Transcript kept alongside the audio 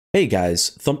Hey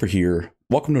guys, Thumper here.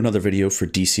 Welcome to another video for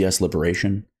DCS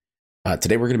Liberation.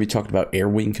 Today we're going to be talking about air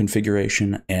wing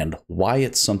configuration and why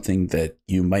it's something that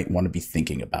you might want to be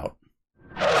thinking about.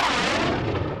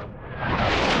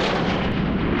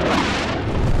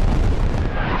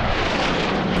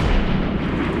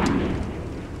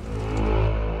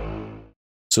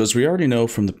 So as we already know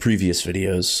from the previous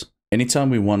videos, anytime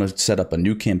we want to set up a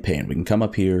new campaign, we can come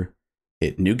up here,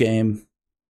 hit new game,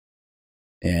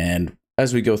 and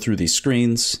as we go through these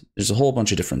screens, there's a whole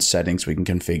bunch of different settings we can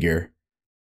configure.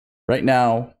 Right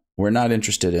now, we're not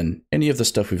interested in any of the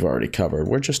stuff we've already covered.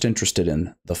 We're just interested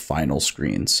in the final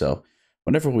screen. So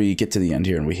whenever we get to the end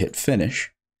here and we hit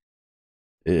finish,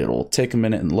 it'll take a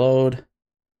minute and load.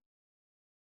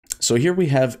 So here we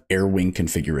have air wing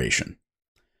configuration.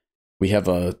 We have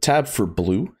a tab for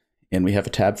blue and we have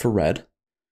a tab for red.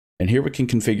 And here we can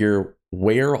configure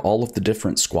where all of the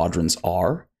different squadrons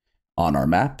are on our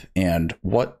map and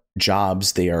what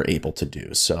jobs they are able to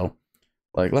do. So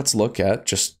like, let's look at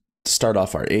just to start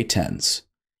off our A10s.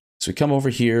 So we come over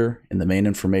here in the main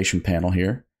information panel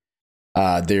here.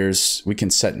 We can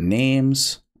set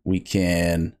names, we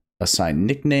can assign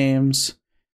nicknames,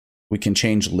 we can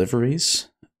change liveries,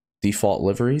 default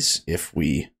liveries if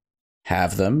we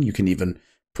have them. You can even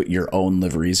put your own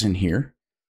liveries in here.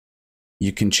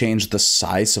 You can change the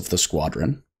size of the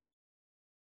squadron.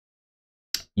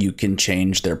 You can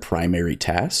change their primary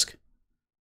task.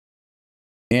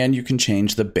 And you can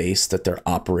change the base that they're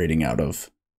operating out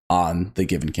of on the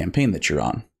given campaign that you're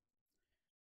on.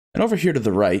 And over here to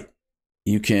the right,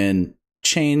 you can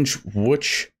change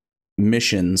which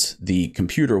missions the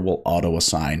computer will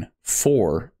auto-assign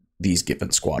for these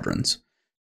given squadrons.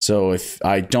 So if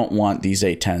I don't want these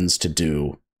A10s to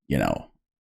do,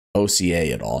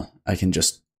 OCA at all, I can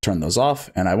just turn those off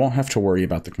and I won't have to worry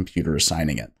about the computer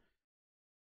assigning it.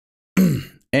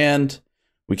 And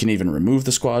we can even remove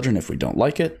the squadron if we don't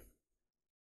like it.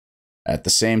 At the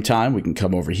same time, we can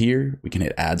come over here, we can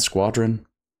hit add squadron.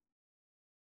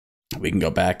 We can go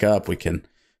back up, we can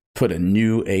put a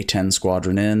new A10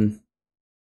 squadron in.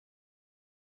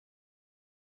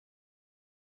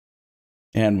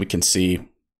 And we can see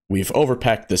we've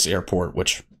overpacked this airport,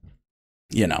 which,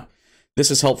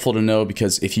 this is helpful to know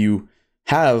because if you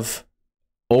have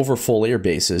over full air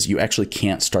bases, you actually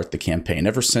can't start the campaign.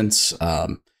 Ever since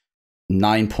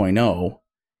 9.0,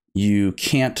 you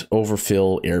can't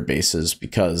overfill air bases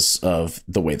because of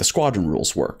the way the squadron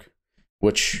rules work,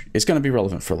 which is going to be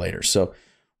relevant for later. So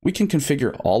we can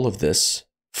configure all of this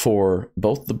for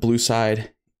both the blue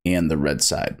side and the red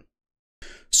side.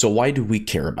 So why do we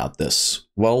care about this?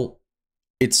 Well,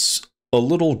 it's a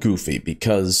little goofy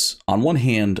because on one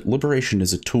hand, Liberation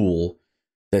is a tool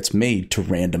that's made to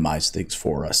randomize things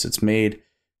for us. It's made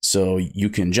so you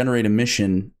can generate a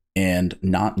mission and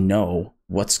not know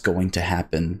what's going to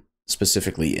happen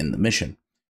specifically in the mission.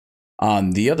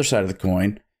 On the other side of the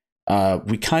coin,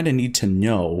 we kind of need to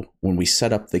know when we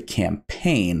set up the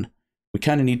campaign, we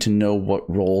kind of need to know what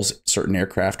roles certain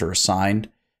aircraft are assigned,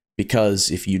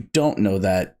 because if you don't know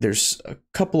that, there's a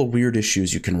couple of weird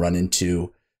issues you can run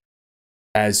into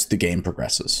as the game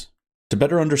progresses. To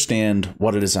better understand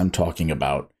what it is I'm talking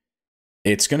about,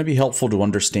 it's going to be helpful to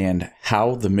understand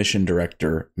how the mission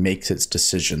director makes its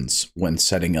decisions when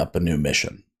setting up a new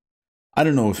mission. I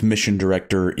don't know if mission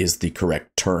director is the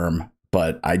correct term,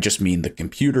 but I just mean the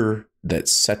computer that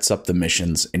sets up the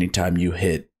missions anytime you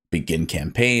hit begin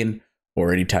campaign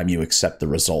or anytime you accept the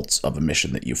results of a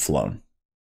mission that you've flown.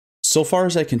 So far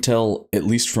as I can tell, at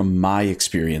least from my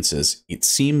experiences, it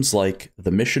seems like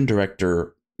the mission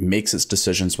director makes its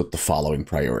decisions with the following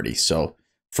priority. So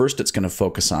first, it's going to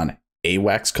focus on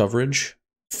AWACS coverage,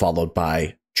 followed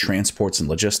by transports and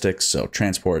logistics, so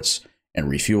transports and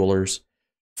refuelers,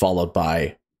 followed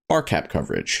by BARCAP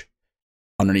coverage.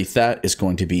 Underneath that is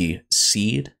going to be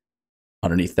SEED,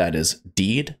 underneath that is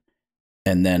DEED,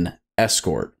 and then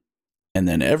escort. And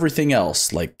then everything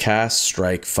else like CAS,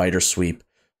 strike, fighter sweep,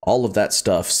 all of that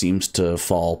stuff seems to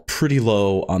fall pretty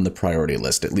low on the priority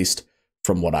list, at least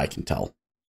from what I can tell.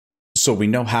 So we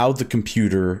know how the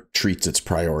computer treats its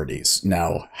priorities.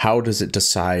 Now, how does it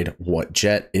decide what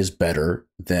jet is better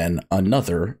than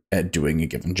another at doing a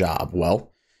given job?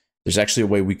 Well, there's actually a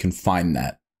way we can find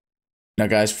that. Now,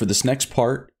 guys, for this next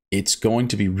part, it's going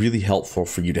to be really helpful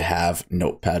for you to have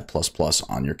Notepad++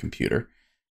 on your computer.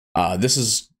 This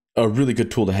is a really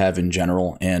good tool to have in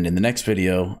general. And in the next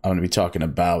video, I'm going to be talking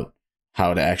about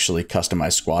how to actually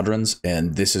customize squadrons.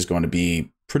 And this is going to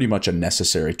be pretty much a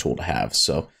necessary tool to have.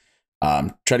 So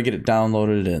try to get it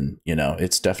downloaded, and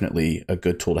it's definitely a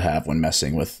good tool to have when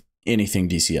messing with anything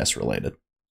DCS related.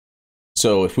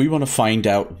 So if we want to find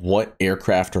out what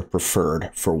aircraft are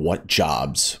preferred for what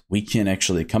jobs, we can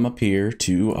actually come up here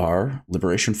to our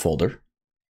Liberation folder,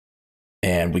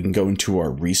 and we can go into our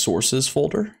Resources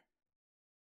folder,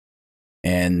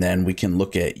 and then we can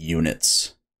look at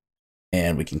Units,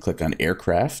 and we can click on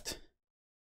Aircraft.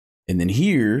 And then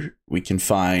here we can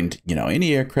find,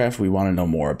 any aircraft we want to know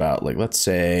more about. Like, let's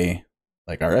say,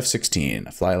 like our F-16.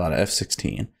 I fly a lot of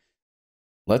F-16.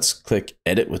 Let's click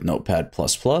Edit with Notepad++.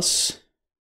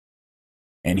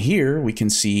 And here we can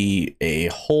see a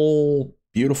whole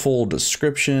beautiful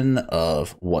description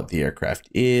of what the aircraft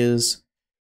is.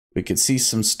 We could see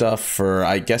some stuff for,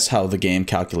 I guess, how the game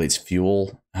calculates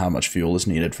fuel, how much fuel is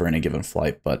needed for any given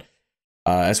flight. But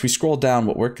as we scroll down,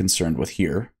 what we're concerned with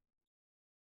here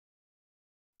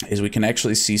is we can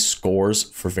actually see scores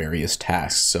for various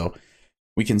tasks. So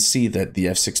we can see that the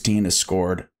F-16 is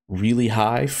scored really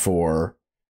high for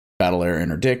battle air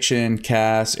interdiction,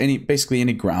 CAS, basically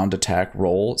any ground attack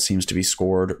role seems to be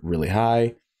scored really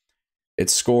high.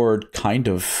 It's scored kind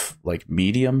of like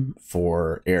medium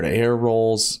for air-to-air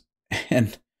roles,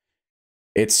 and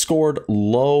it's scored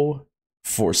low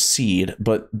for SEAD,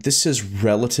 but this is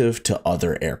relative to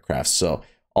other aircraft. So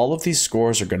all of these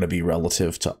scores are going to be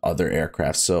relative to other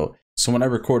aircraft. So when I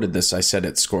recorded this, I said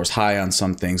it scores high on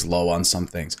some things, low on some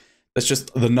things. That's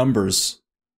just the numbers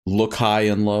look high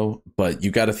and low, but you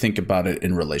got to think about it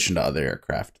in relation to other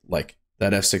aircraft. Like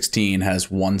that F-16 has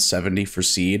 170 for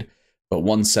SEAD, but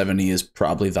 170 is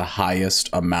probably the highest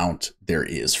amount there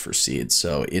is for SEAD.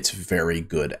 So it's very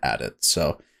good at it.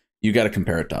 So you got to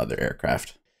compare it to other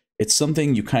aircraft. It's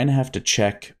something you kind of have to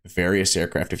check various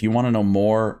aircraft. If you want to know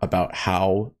more about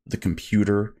how the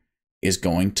computer is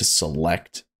going to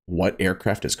select what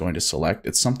aircraft is going to select,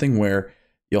 it's something where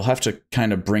you'll have to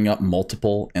kind of bring up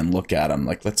multiple and look at them.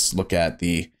 Like, let's look at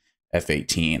the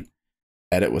F-18.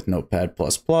 Edit with Notepad++,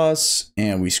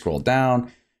 and we scroll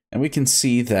down, and we can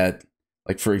see that,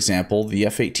 like, for example, the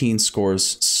F-18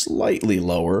 scores slightly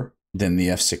lower than the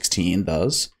F-16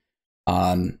 does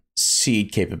on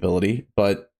SEAD capability,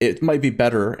 but it might be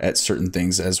better at certain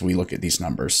things as we look at these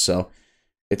numbers. So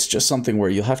it's just something where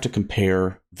you'll have to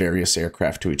compare various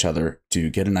aircraft to each other to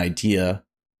get an idea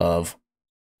of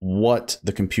what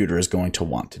the computer is going to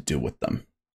want to do with them.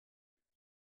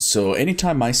 So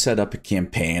anytime I set up a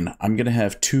campaign, I'm going to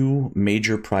have two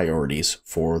major priorities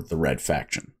for the red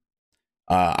faction.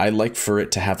 I like for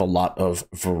it to have a lot of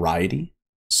variety.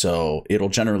 So it'll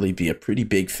generally be a pretty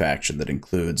big faction that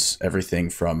includes everything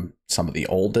from some of the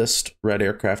oldest red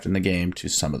aircraft in the game to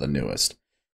some of the newest.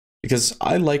 Because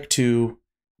I like to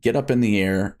get up in the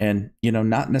air and,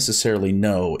 not necessarily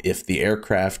know if the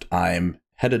aircraft I'm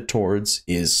headed towards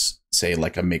is, say,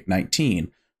 like a MiG-19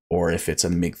 or if it's a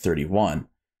MiG-31.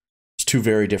 It's two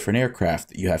very different aircraft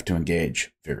that you have to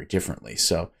engage very differently.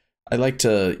 So I like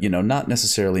to, not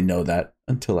necessarily know that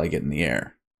until I get in the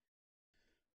air.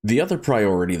 The other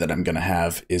priority that I'm going to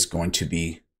have is going to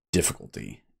be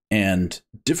difficulty. And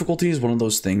difficulty is one of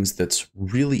those things that's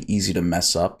really easy to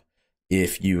mess up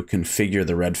if you configure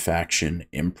the red faction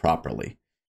improperly.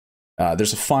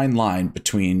 There's a fine line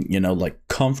between, like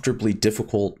comfortably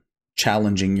difficult,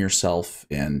 challenging yourself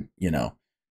and,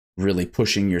 really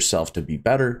pushing yourself to be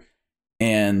better,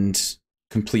 and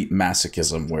complete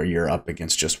masochism where you're up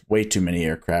against just way too many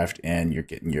aircraft and you're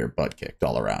getting your butt kicked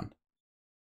all around.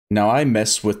 Now, I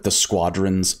mess with the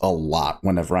squadrons a lot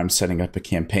whenever I'm setting up a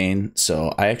campaign.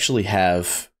 So I actually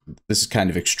have, this is kind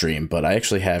of extreme, but I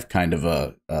actually have kind of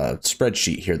a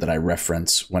spreadsheet here that I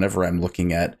reference whenever I'm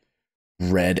looking at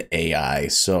red AI.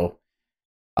 So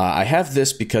I have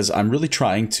this because I'm really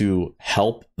trying to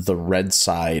help the red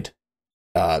side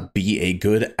be a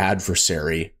good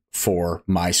adversary for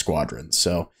my squadron.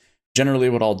 So generally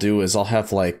what I'll do is I'll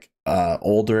have like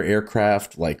older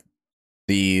aircraft like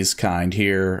these kind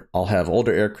here. I'll have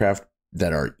older aircraft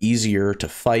that are easier to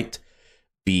fight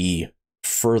be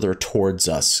further towards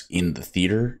us in the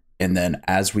theater. And then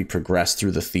as we progress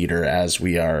through the theater, as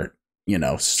we are,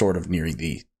 sort of nearing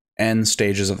the end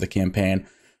stages of the campaign,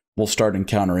 we'll start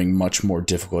encountering much more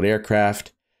difficult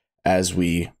aircraft as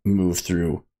we move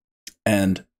through.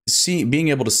 And being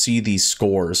able to see these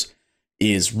scores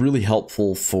is really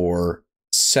helpful for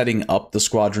setting up the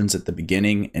squadrons at the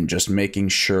beginning and just making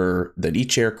sure that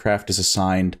each aircraft is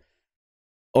assigned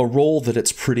a role that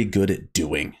it's pretty good at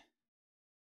doing.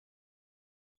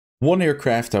 One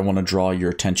aircraft I want to draw your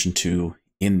attention to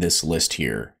in this list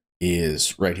here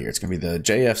is right here. It's going to be the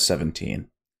JF-17.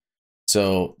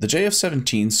 So the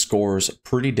JF-17 scores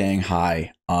pretty dang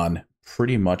high on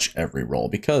pretty much every role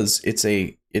because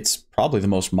it's probably the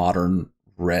most modern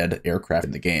red aircraft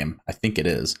in the game. I think it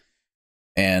is.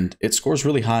 And it scores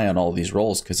really high on all of these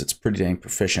roles because it's pretty dang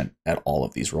proficient at all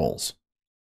of these roles.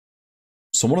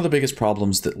 So one of the biggest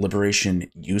problems that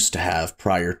Liberation used to have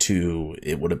prior to,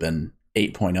 it would have been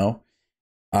 8.0,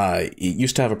 it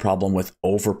used to have a problem with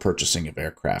over purchasing of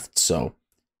aircraft. So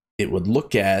it would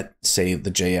look at, say,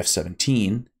 the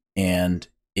JF-17, and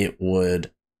it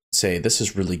would say, this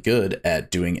is really good at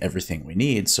doing everything we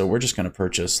need, so we're just going to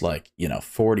purchase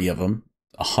 40 of them,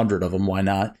 100 of them, why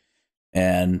not?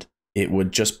 And it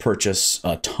would just purchase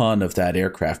a ton of that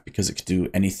aircraft because it could do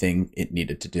anything it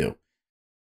needed to do.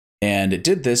 And it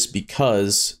did this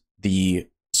because the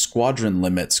squadron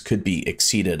limits could be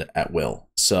exceeded at will.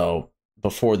 So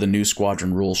before the new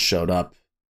squadron rules showed up,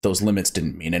 those limits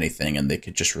didn't mean anything and they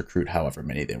could just recruit however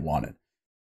many they wanted.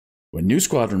 When new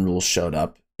squadron rules showed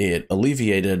up, it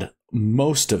alleviated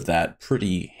most of that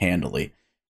pretty handily.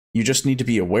 You just need to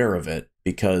be aware of it,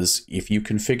 because if you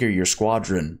configure your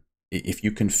squadron, if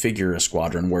you configure a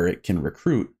squadron where it can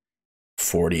recruit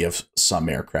 40 of some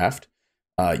aircraft,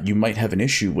 you might have an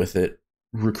issue with it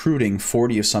recruiting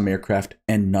 40 of some aircraft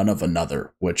and none of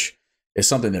another, which is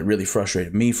something that really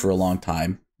frustrated me for a long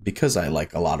time because I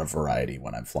like a lot of variety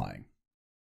when I'm flying.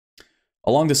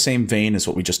 Along the same vein as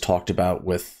what we just talked about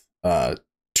with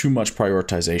too much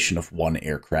prioritization of one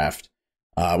aircraft,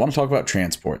 I want to talk about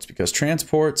transports, because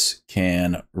transports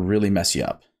can really mess you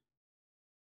up.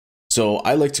 So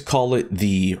I like to call it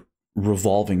the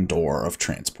revolving door of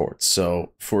transports.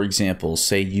 So for example,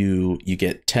 say you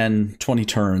get 10, 20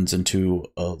 turns into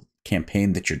a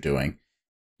campaign that you're doing.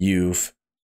 You've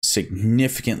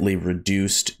significantly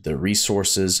reduced the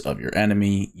resources of your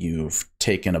enemy. You've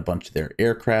taken a bunch of their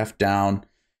aircraft down,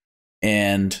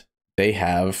 and they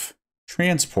have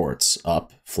transports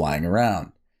up flying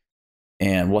around.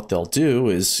 And what they'll do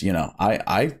is,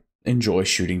 I enjoy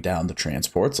shooting down the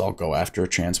transports. I'll go after a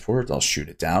transport, I'll shoot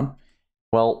it down.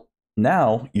 Well,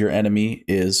 now your enemy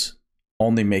is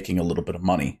only making a little bit of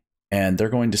money, and they're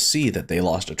going to see that they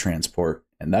lost a transport,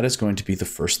 and that is going to be the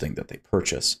first thing that they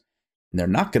purchase. And they're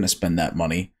not going to spend that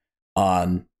money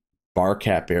on bar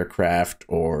cap aircraft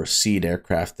or seed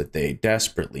aircraft that they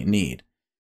desperately need.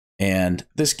 And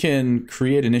this can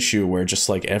create an issue where, just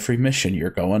like every mission, you're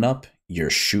going up, you're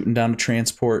shooting down a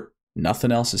transport,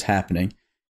 nothing else is happening,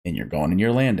 and you're going and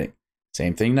you're landing.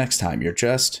 Same thing next time. You're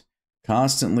just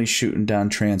constantly shooting down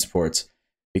transports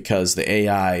because the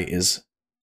AI is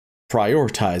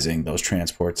prioritizing those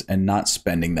transports and not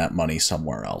spending that money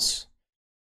somewhere else.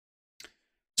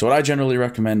 So what I generally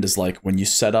recommend is, like, when you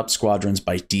set up squadrons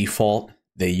by default,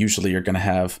 they usually are going to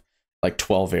have like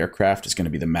 12 aircraft is going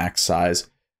to be the max size.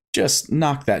 Just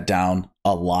knock that down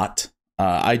a lot.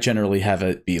 I generally have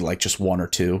it be like just 1 or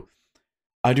 2.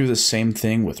 I do the same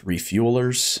thing with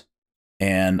refuelers,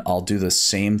 and I'll do the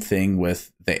same thing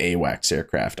with the AWACS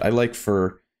aircraft. I like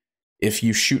for, if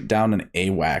you shoot down an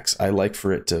AWACS, I like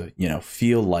for it to,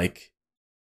 feel like,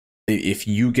 if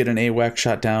you get an AWACS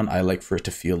shot down, I like for it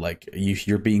to feel like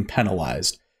you're being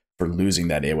penalized for losing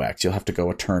that AWACS. You'll have to go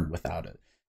a turn without it.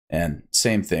 And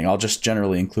same thing, I'll just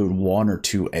generally include 1 or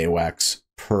 2 AWACS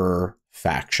per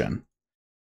faction.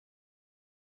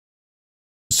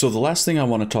 So the last thing I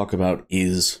want to talk about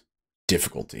is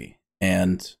difficulty.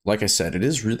 And like I said, it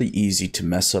is really easy to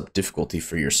mess up difficulty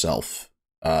for yourself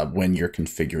when you're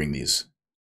configuring these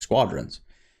squadrons.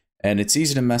 And it's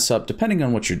easy to mess up depending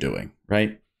on what you're doing,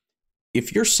 right?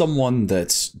 If you're someone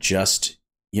that's just,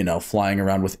 flying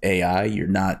around with AI, you're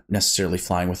not necessarily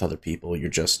flying with other people, you're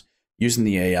just using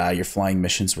the AI, you're flying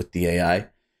missions with the AI,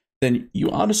 then you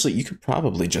could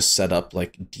probably just set up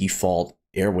like default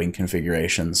air wing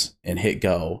configurations and hit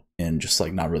go and just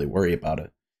like not really worry about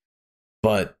it.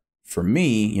 But for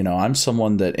me, I'm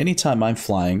someone that anytime I'm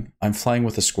flying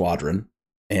with a squadron,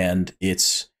 and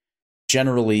it's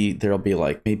generally, there'll be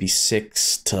like maybe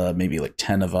 6 to maybe like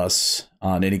 10 of us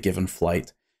on any given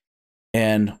flight.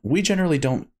 And we generally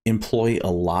don't employ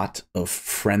a lot of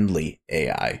friendly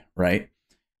AI, right?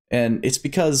 And it's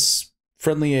because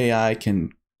friendly AI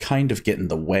can kind of get in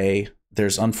the way.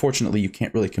 Unfortunately, you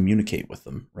can't really communicate with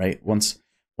them, right? Once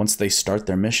they start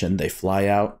their mission, they fly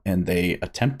out and they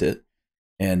attempt it,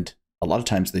 and a lot of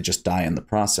times they just die in the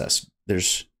process.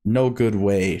 There's no good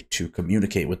way to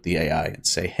communicate with the AI and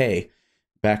say, hey,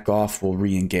 back off, we'll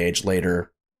re-engage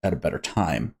later at a better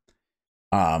time.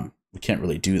 We can't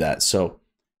really do that. So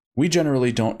we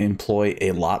generally don't employ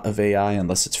a lot of AI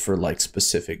unless it's for like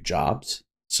specific jobs.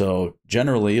 So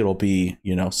generally it'll be,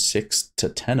 6 to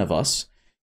 10 of us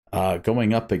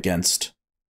going up against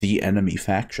the enemy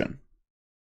faction.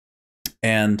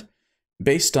 And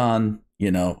based on,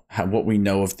 what we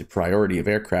know of the priority of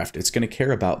aircraft, it's going to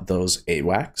care about those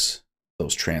AWACS,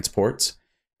 those transports.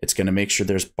 It's going to make sure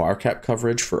there's bar cap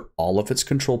coverage for all of its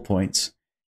control points.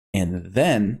 And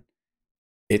then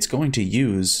it's going to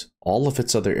use all of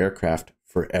its other aircraft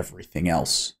for everything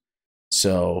else.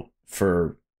 So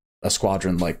for a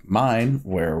squadron like mine,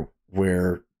 where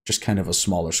we're just kind of a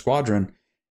smaller squadron,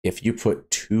 if you put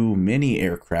too many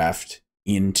aircraft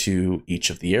into each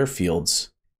of the airfields,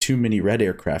 too many red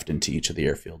aircraft into each of the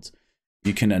airfields,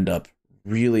 you can end up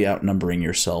really outnumbering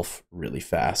yourself really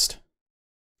fast.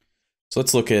 So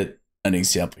let's look at an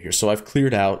example here. So I've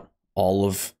cleared out all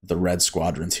of the red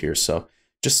squadrons here. So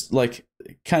just like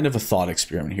kind of a thought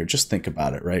experiment here. Just think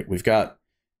about it, right? We've got,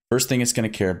 first thing it's going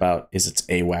to care about is its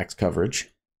AWACS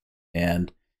coverage.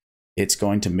 And it's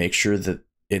going to make sure that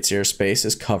its airspace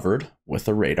is covered with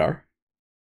a radar.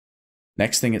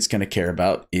 Next thing it's going to care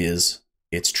about is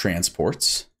its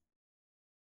transports.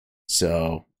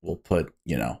 So we'll put,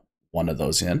 one of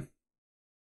those in.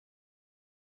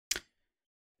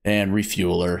 And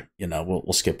refueler,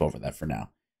 we'll skip over that for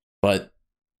now. But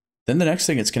then the next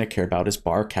thing it's going to care about is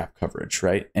bar cap coverage,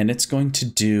 right? And it's going to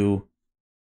do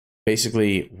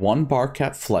basically one bar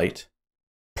cap flight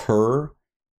per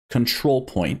control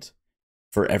point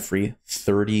for every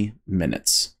 30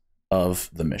 minutes of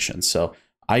the mission. So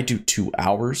I do 2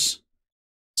 hours.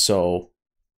 So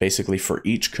basically for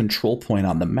each control point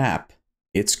on the map,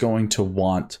 it's going to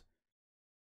want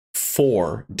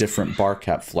 4 different bar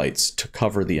cap flights to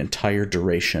cover the entire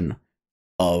duration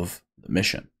of the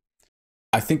mission.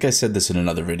 I think I said this in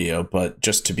another video, but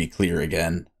just to be clear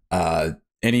again,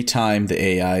 anytime the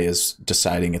AI is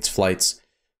deciding its flights,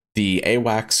 the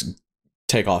AWACS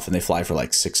take off and they fly for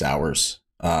like 6 hours.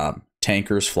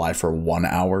 Tankers fly for 1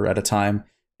 hour at a time.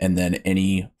 And then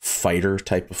any fighter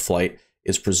type of flight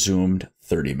is presumed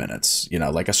 30 minutes.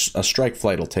 Like a strike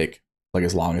flight will take like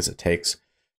as long as it takes.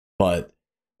 But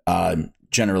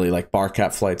generally, like bar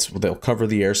cap flights, they'll cover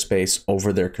the airspace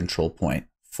over their control point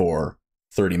for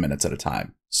 30 minutes at a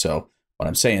time. So what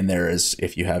I'm saying there is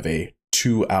if you have a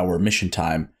 2-hour mission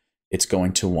time, it's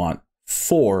going to want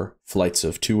 4 flights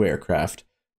of 2 aircraft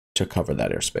to cover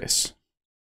that airspace.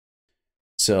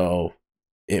 So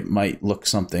it might look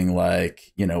something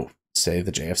like, say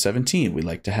the JF-17, we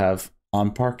like to have on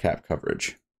bar cap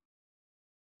coverage.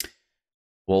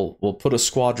 We'll put a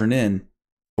squadron in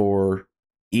for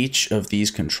each of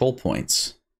these control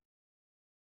points.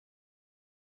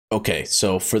 Okay,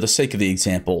 so for the sake of the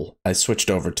example, I switched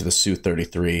over to the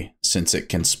Su-33 since it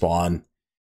can spawn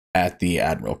at the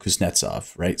Admiral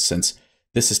Kuznetsov, right? Since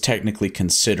this is technically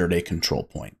considered a control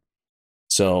point.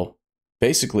 So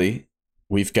basically,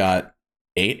 we've got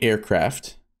 8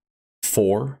 aircraft,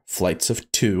 4 flights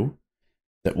of 2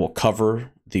 that will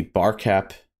cover the bar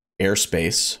cap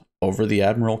airspace over the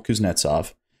Admiral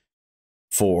Kuznetsov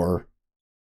for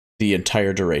the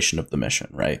entire duration of the mission,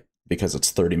 right? Because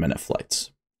it's 30-minute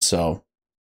flights. So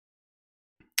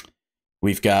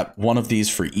we've got one of these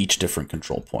for each different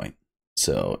control point.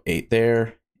 So 8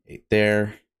 there, 8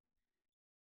 there,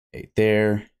 8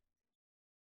 there,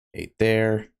 8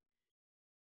 there,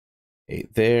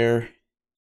 8 there,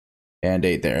 and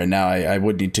 8 there. And now I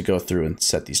would need to go through and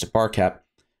set these to bar cap.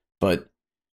 But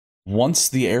once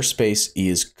the airspace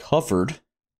is covered,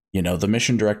 the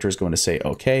mission director is going to say,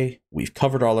 okay, we've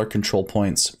covered all our control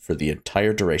points for the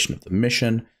entire duration of the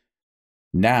mission.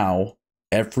 Now,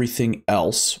 everything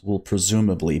else will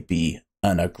presumably be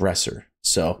an aggressor.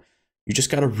 So you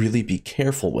just got to really be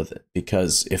careful with it,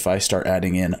 because if I start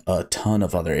adding in a ton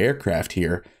of other aircraft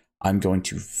here, I'm going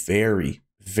to very,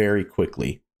 very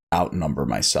quickly outnumber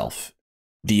myself.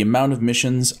 The amount of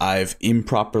missions I've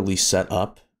improperly set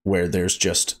up where there's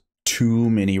just too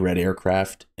many red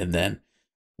aircraft, and then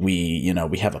we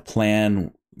have a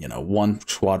plan, one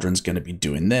squadron's going to be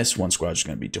doing this, one squadron's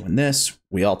going to be doing this.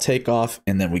 We all take off,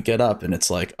 and then we get up, and it's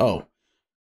like, oh,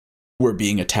 we're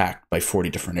being attacked by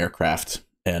 40 different aircraft,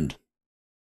 and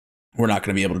we're not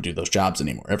going to be able to do those jobs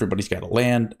anymore. Everybody's got to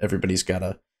land. Everybody's got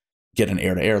to get an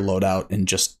air-to-air loadout and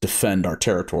just defend our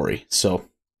territory. So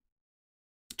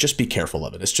just be careful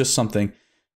of it. It's just something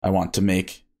I want to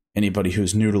make anybody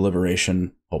who's new to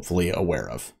Liberation hopefully aware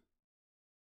of.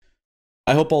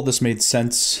 I hope all this made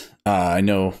sense. I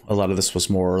know a lot of this was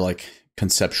more like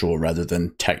conceptual rather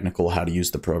than technical, how to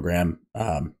use the program.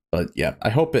 But yeah, I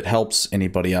hope it helps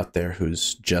anybody out there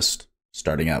who's just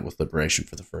starting out with Liberation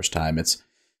for the first time. It's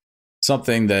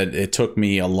something that it took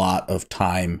me a lot of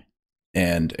time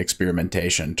and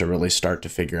experimentation to really start to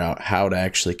figure out how to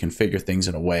actually configure things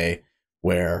in a way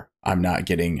where I'm not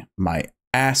getting my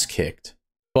ass kicked,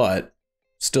 but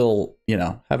still,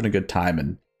 having a good time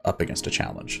and up against a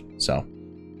challenge. So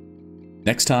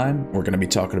Next time, we're going to be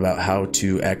talking about how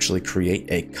to actually create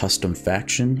a custom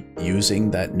faction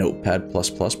using that Notepad++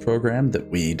 program that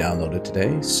we downloaded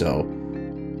today. So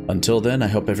until then, I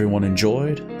hope everyone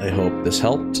enjoyed. I hope this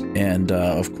helped. And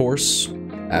of course,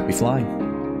 happy flying.